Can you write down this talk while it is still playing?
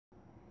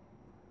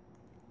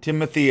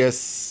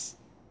Timotheus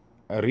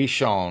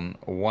Rishon,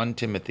 1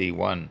 Timothy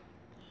 1.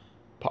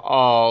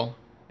 Paul,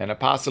 an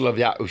apostle of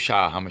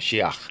Yahushua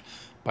HaMashiach,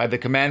 by the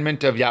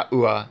commandment of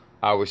Yahuwah,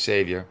 our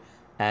Savior,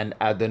 and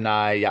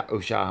Adonai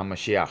Yahushua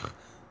HaMashiach,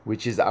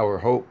 which is our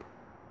hope.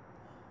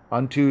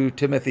 Unto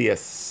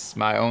Timotheus,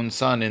 my own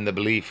son in the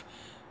belief,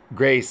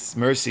 grace,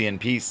 mercy,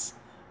 and peace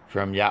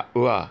from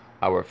Yahuwah,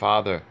 our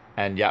Father,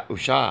 and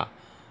Yahushua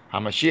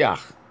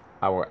HaMashiach,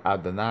 our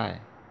Adonai.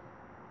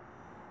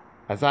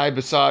 As I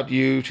besought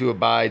you to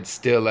abide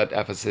still at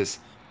Ephesus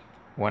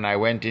when I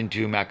went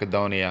into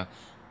Macedonia,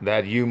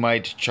 that you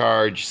might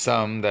charge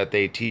some that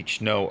they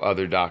teach no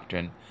other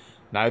doctrine,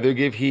 neither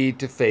give heed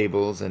to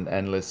fables and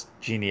endless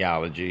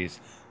genealogies,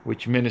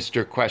 which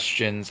minister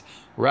questions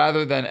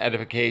rather than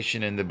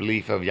edification in the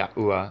belief of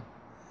Yahuwah.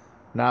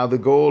 Now the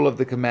goal of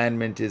the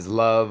commandment is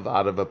love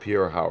out of a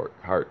pure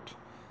heart,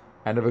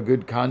 and of a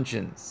good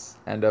conscience,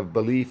 and of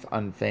belief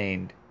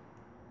unfeigned,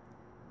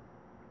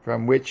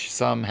 from which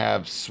some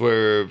have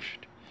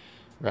swerved,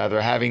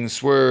 rather having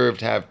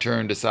swerved have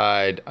turned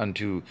aside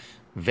unto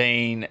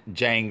vain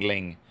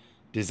jangling,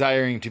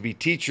 desiring to be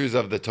teachers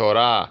of the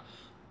Torah,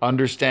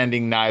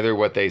 understanding neither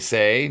what they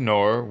say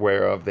nor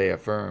whereof they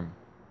affirm.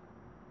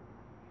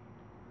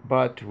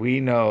 But we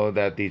know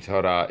that the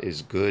Torah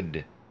is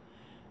good,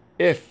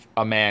 if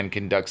a man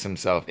conducts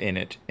himself in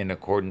it in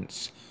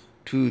accordance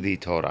to the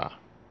Torah.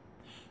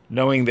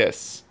 Knowing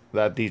this,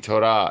 that the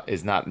Torah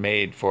is not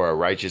made for a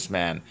righteous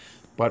man,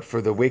 but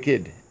for the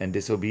wicked and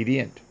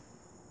disobedient,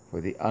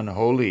 for the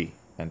unholy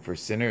and for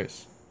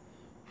sinners,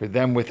 for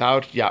them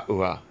without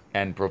Yahuwah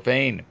and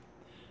profane,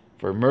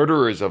 for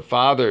murderers of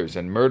fathers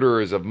and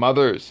murderers of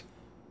mothers,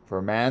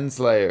 for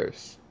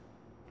manslayers,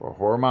 for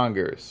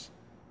whoremongers,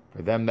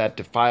 for them that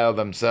defile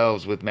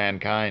themselves with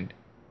mankind,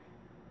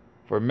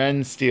 for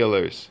men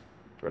stealers,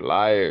 for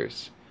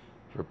liars,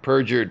 for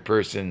perjured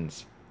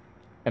persons,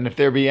 and if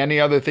there be any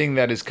other thing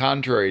that is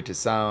contrary to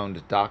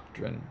sound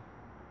doctrine,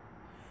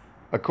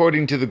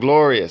 according to the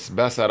glorious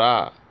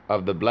Besarah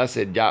of the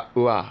blessed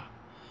Yahuwah,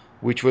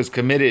 which was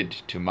committed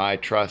to my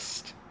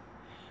trust.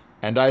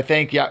 And I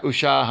thank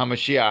Yahushua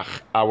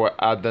HaMashiach, our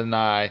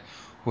Adonai,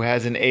 who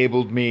has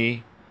enabled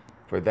me,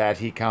 for that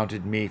he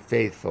counted me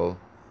faithful,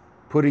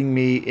 putting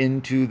me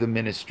into the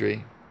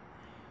ministry,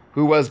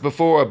 who was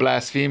before a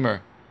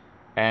blasphemer,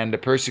 and a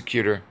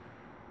persecutor,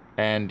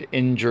 and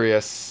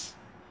injurious,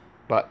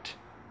 but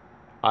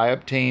I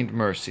obtained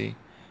mercy,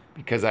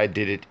 because I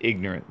did it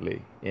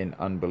ignorantly in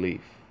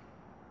unbelief.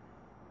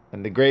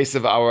 And the grace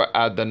of our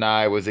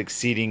Adonai was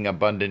exceeding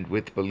abundant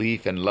with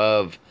belief and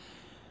love,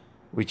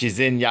 which is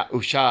in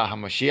Yahushua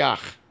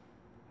HaMashiach.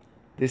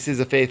 This is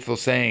a faithful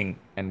saying,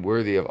 and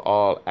worthy of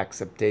all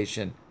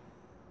acceptation,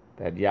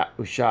 that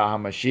Yahushua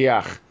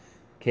HaMashiach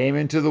came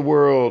into the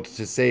world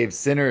to save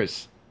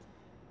sinners,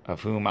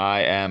 of whom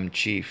I am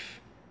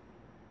chief.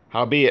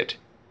 Howbeit,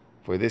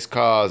 for this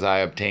cause I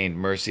obtained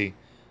mercy,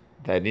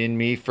 that in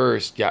me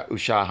first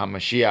Yahushua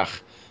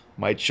HaMashiach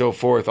might show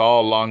forth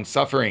all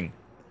long-suffering,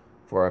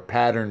 for a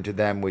pattern to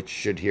them which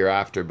should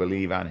hereafter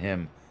believe on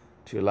him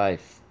to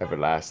life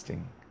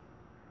everlasting.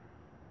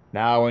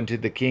 Now unto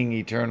the King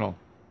eternal,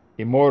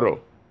 immortal,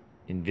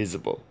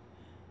 invisible,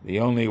 the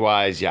only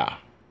wise Yah,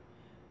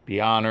 be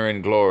honor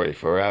and glory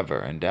forever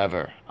and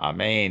ever.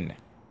 Amen.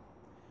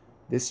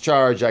 This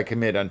charge I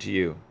commit unto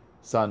you,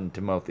 son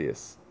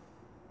Timotheus,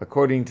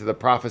 according to the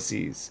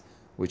prophecies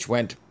which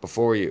went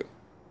before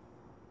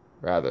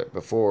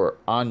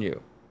on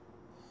you,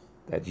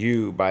 that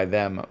you by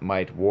them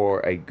might war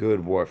a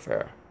good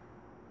warfare,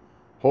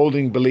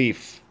 holding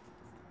belief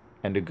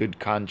and a good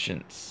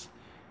conscience,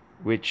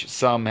 which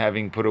some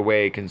having put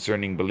away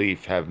concerning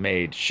belief have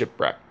made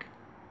shipwreck,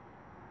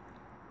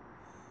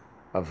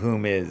 of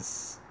whom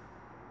is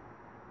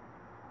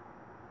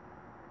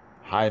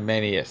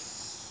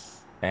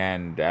Hymenaeus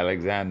and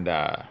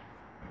Alexander,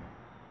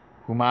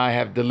 whom I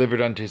have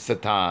delivered unto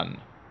Satan,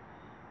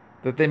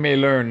 that they may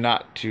learn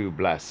not to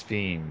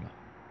blaspheme.